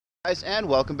Guys, and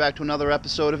welcome back to another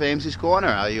episode of Ames's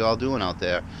Corner. How you all doing out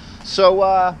there? So,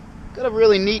 got a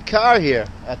really neat car here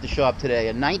at the shop today,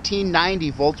 a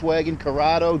 1990 Volkswagen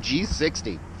Corrado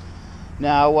G60.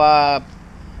 Now,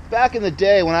 back in the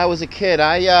day when I was a kid,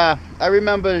 I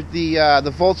remember the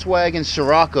Volkswagen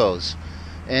Scirocco's,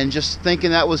 and just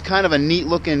thinking that was kind of a neat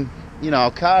looking,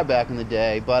 car back in the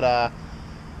day. But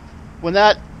when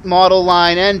that model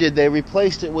line ended, they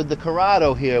replaced it with the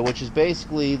Corrado here, which is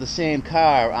basically the same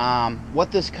car.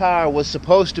 What this car was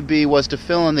supposed to be was to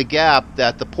fill in the gap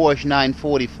that the Porsche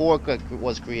 944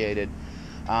 was created.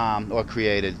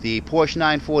 The Porsche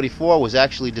 944 was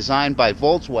actually designed by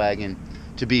Volkswagen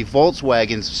to be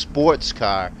Volkswagen's sports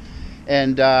car,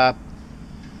 and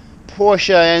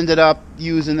Porsche ended up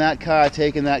using that car,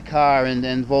 taking that car,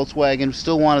 and Volkswagen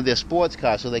still wanted their sports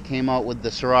car, so they came out with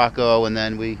the Scirocco, and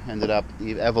then we ended up,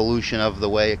 the evolution of the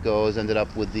way it goes, ended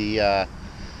up with the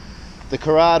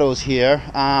Corrados here.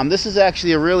 This is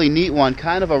actually a really neat one,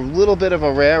 kind of a little bit of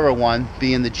a rarer one,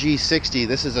 being the G60.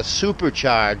 This is a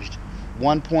supercharged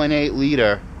 1.8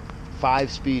 liter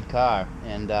 5-speed car,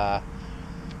 and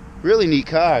really neat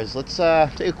cars. Let's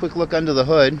take a quick look under the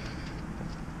hood.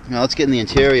 Now let's get in the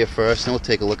interior first, and we'll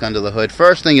take a look under the hood.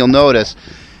 First thing you'll notice,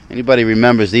 anybody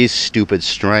remembers these stupid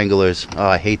stranglers? Oh,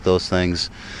 I hate those things.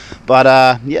 But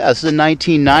yeah, this is a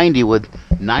 1990 with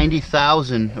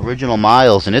 90,000 original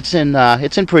miles, and it's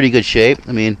in pretty good shape.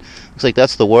 I mean, looks like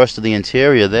that's the worst of the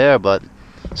interior there, but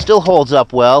still holds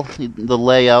up well. The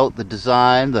layout, the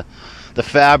design, the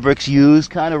fabrics used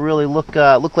kind of really look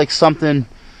like something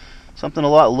a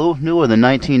lot newer than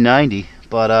 1990.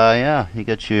 But yeah, you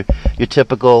got your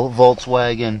typical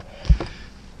Volkswagen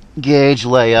gauge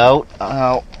layout.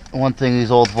 One thing,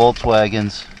 these old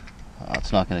Volkswagens,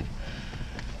 it's not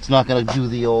gonna do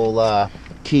the old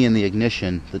key in the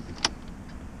ignition.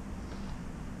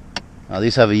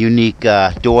 These have a unique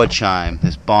door chime,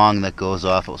 this bong that goes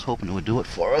off. I was hoping it would do it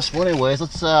for us. Well, anyways,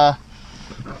 let's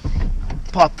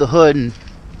pop the hood and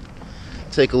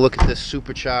take a look at this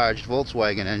supercharged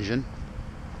Volkswagen engine.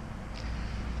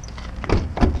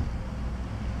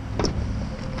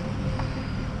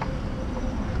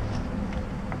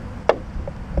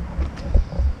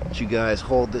 You guys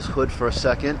hold this hood for a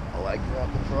second while I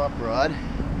grab the prop rod.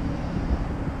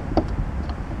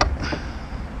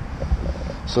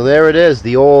 So there it is,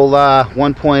 the old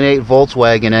 1.8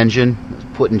 Volkswagen engine,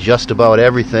 putting just about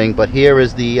everything. But here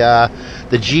is the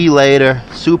G-Later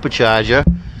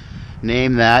supercharger.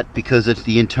 Name that because it's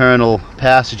the internal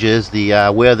passages,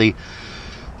 where the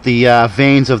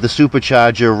veins of the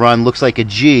supercharger run, looks like a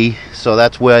G, so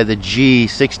that's where the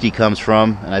G60 comes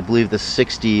from, and I believe the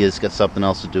 60 has got something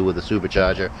else to do with the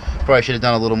supercharger. Probably should have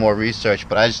done a little more research,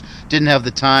 but I just didn't have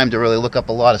the time to really look up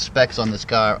a lot of specs on this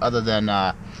car other than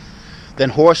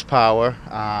horsepower.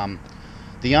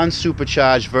 The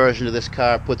unsupercharged version of this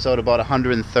car puts out about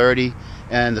 130,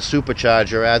 and the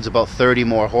supercharger adds about 30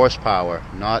 more horsepower.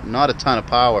 Not a ton of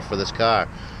power for this car.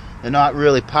 They're not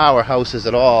really powerhouses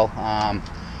at all.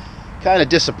 Kind of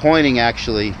disappointing,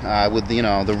 actually, with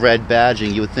the red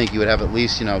badging. You would think you would have at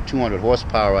least 200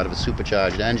 horsepower out of a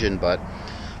supercharged engine, but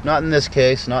not in this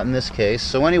case. Not in this case.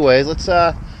 So, anyways, let's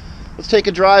take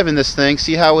a drive in this thing,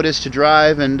 see how it is to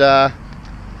drive, and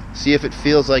see if it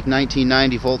feels like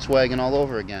 1990 Volkswagen all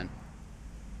over again.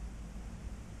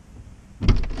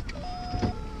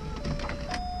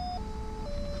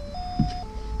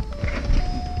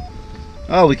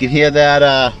 Oh, we can hear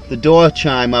that the door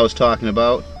chime I was talking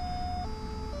about.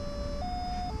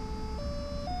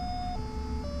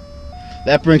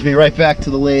 That brings me right back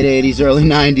to the late 80s, early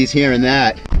 90s, hearing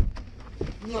that.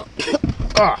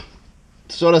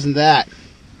 So doesn't that.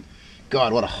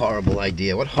 God, what a horrible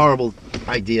idea. What horrible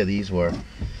idea these were.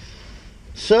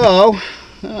 So,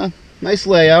 nice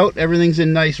layout. Everything's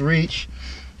in nice reach.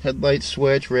 Headlight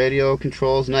switch, radio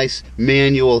controls, nice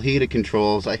manual heater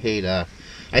controls. I hate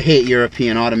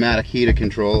European automatic heater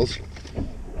controls.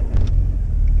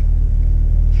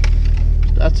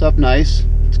 That's up nice.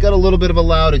 It's got a little bit of a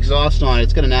loud exhaust on it.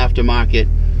 It's got an aftermarket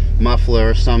muffler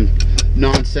or some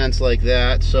nonsense like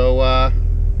that. So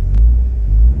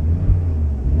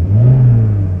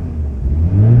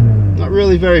not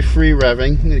really very free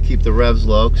revving. I'm going to keep the revs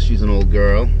low because she's an old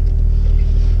girl.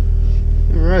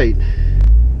 Alright.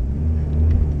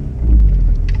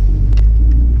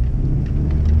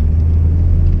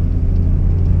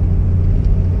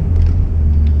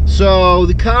 So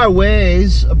the car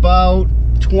weighs about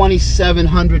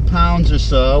 2,700 pounds or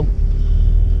so,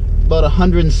 about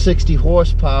 160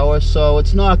 horsepower, so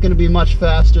it's not going to be much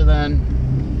faster than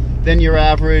your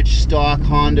average stock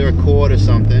Honda Accord or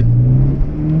something.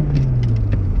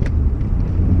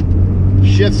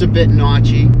 Shift's a bit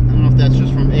notchy. I don't know if that's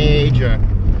just from age or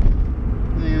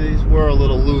these were a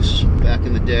little loose back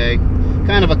in the day.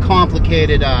 Kind of a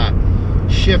complicated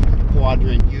shift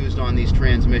quadrant used on these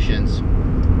transmissions.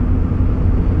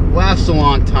 Lasts a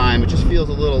long time. It just feels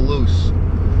a little loose.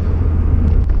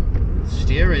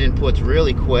 Steering input's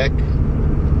really quick.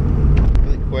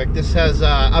 This has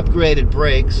upgraded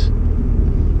brakes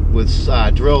with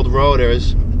drilled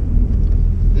rotors.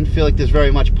 Didn't feel like there's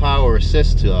very much power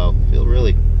assist though. Feel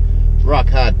really rock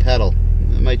hard pedal.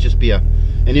 It might just be an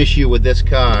issue with this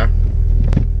car.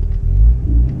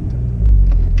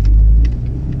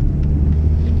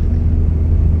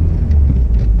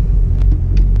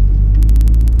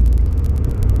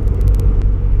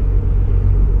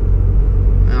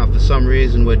 Now for some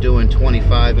reason we're doing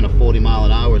 25 in a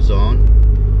 40-mile-an-hour zone.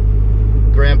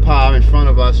 Grandpa in front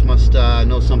of us must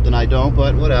know something I don't,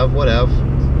 but whatever.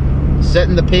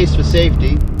 Setting the pace for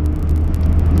safety.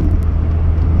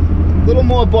 A little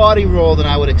more body roll than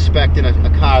I would expect in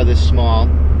a car this small,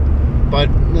 but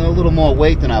a little more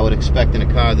weight than I would expect in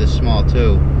a car this small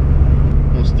too.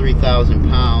 Almost 3,000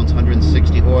 pounds,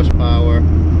 160 horsepower.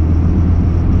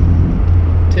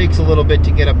 Takes a little bit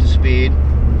to get up to speed.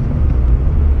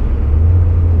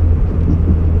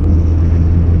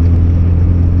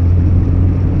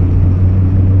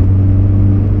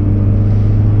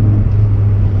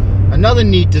 Another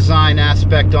neat design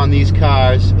aspect on these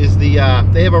cars is they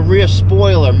have a rear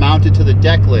spoiler mounted to the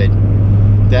deck lid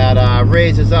that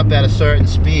raises up at a certain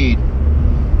speed,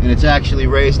 and it's actually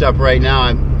raised up right now.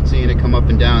 I'm seeing it come up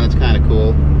and down. That's kind of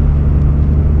cool.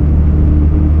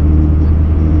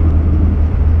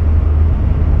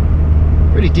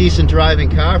 Pretty decent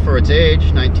driving car for its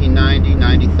age. 1990,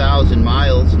 90,000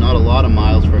 miles. Not a lot of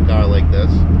miles for a car like this.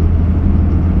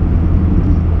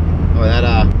 Oh,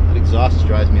 that exhaust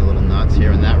drives me a little nuts,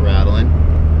 hearing that rattling.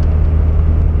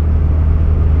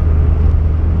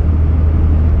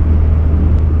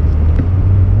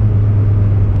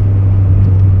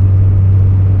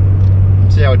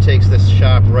 Let's see how it takes this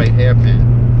sharp right hairpin.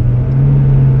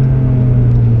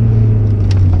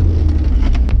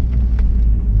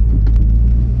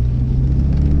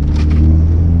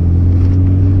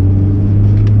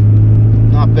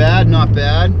 Not bad, not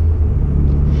bad.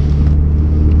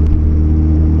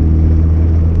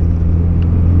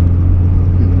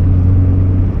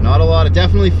 It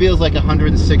definitely feels like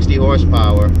 160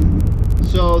 horsepower.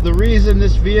 So the reason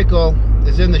this vehicle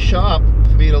is in the shop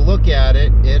for me to look at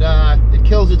it, it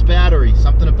kills its battery.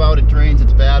 Something about it drains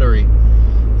its battery.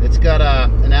 It's got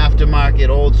an aftermarket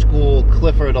old school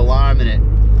Clifford alarm in it,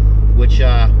 which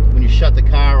when you shut the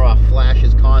car off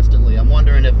flashes constantly. I'm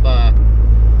wondering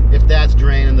if that's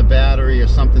draining the battery or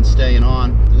something staying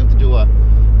on. I'm gonna have to do a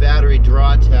battery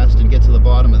draw test and get to the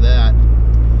bottom of that.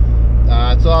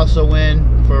 It's also in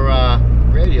for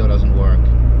radio doesn't work.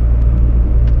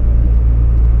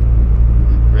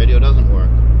 Radio doesn't work.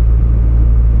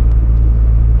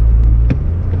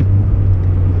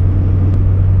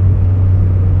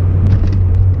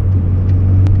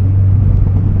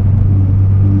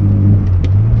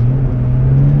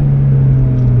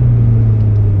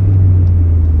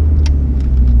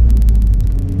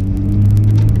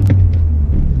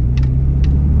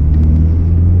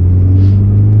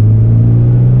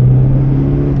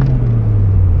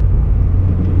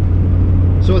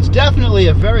 So it's definitely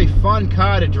a very fun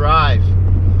car to drive,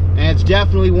 and it's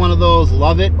definitely one of those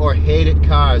love it or hate it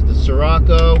cars. The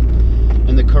Scirocco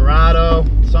and the Corrado,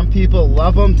 some people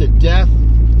love them to death,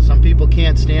 some people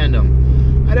can't stand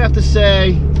them. I'd have to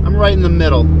say I'm right in the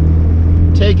middle.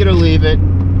 Take it or leave it.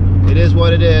 It is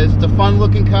what it is. It's a fun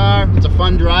looking car, it's a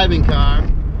fun driving car.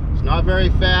 It's not very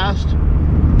fast.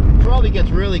 Probably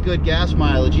gets really good gas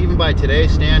mileage even by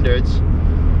today's standards.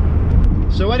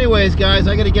 So anyways, guys,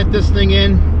 I gotta get this thing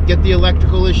in, get the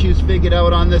electrical issues figured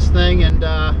out on this thing, and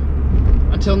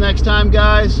until next time,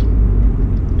 guys,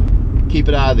 keep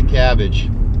it out of the cabbage.